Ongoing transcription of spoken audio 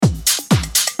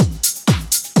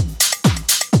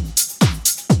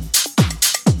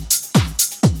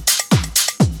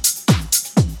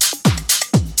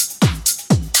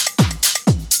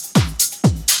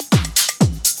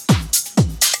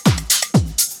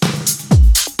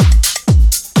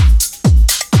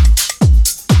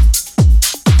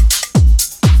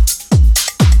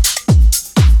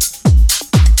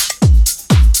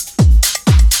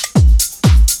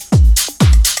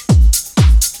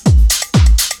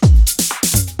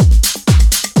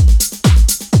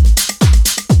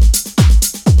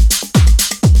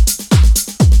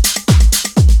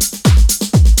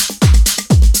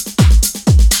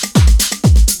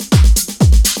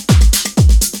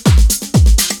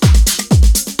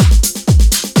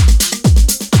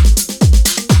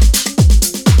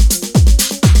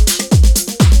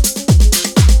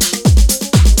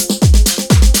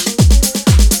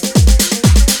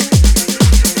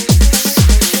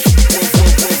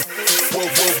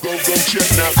check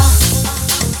now.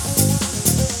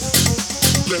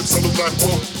 Lips on the line,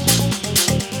 whoa,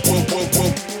 whoa, whoa, whoa,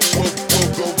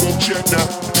 whoa, whoa, go check now.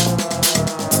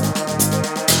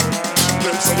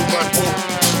 Lips on the line, whoa,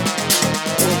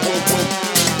 whoa, whoa, whoa,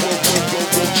 whoa, whoa,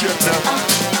 go check now.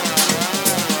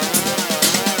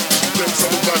 Lips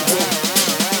on the line, whoa,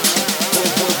 whoa,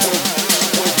 whoa, whoa,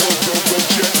 whoa, whoa, go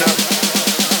check now.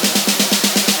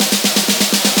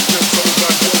 Lips on the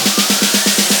line, whoa,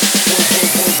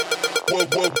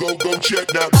 whoa, whoa, whoa, go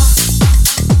check now.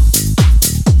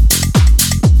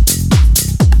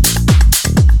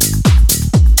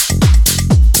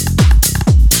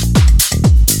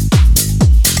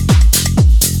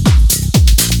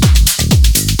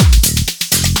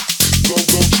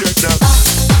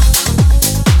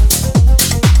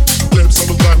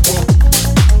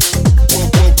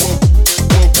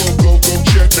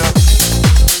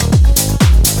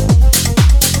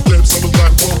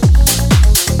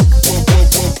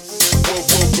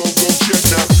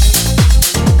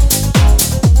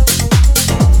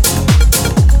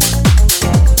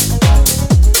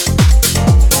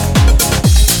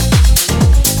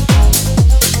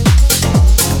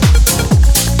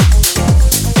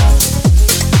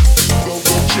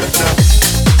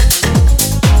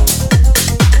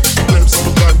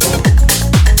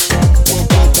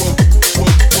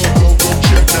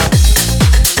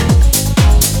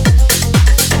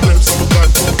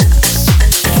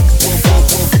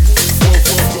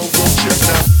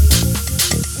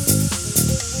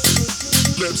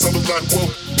 Lips on the line, whoa,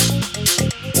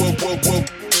 whoa, whoa,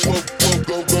 whoa, whoa,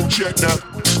 whoa, go check now.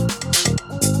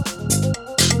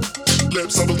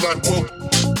 Lips on the line, whoa,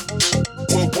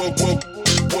 whoa, whoa, whoa,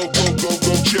 whoa, whoa,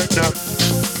 go check now.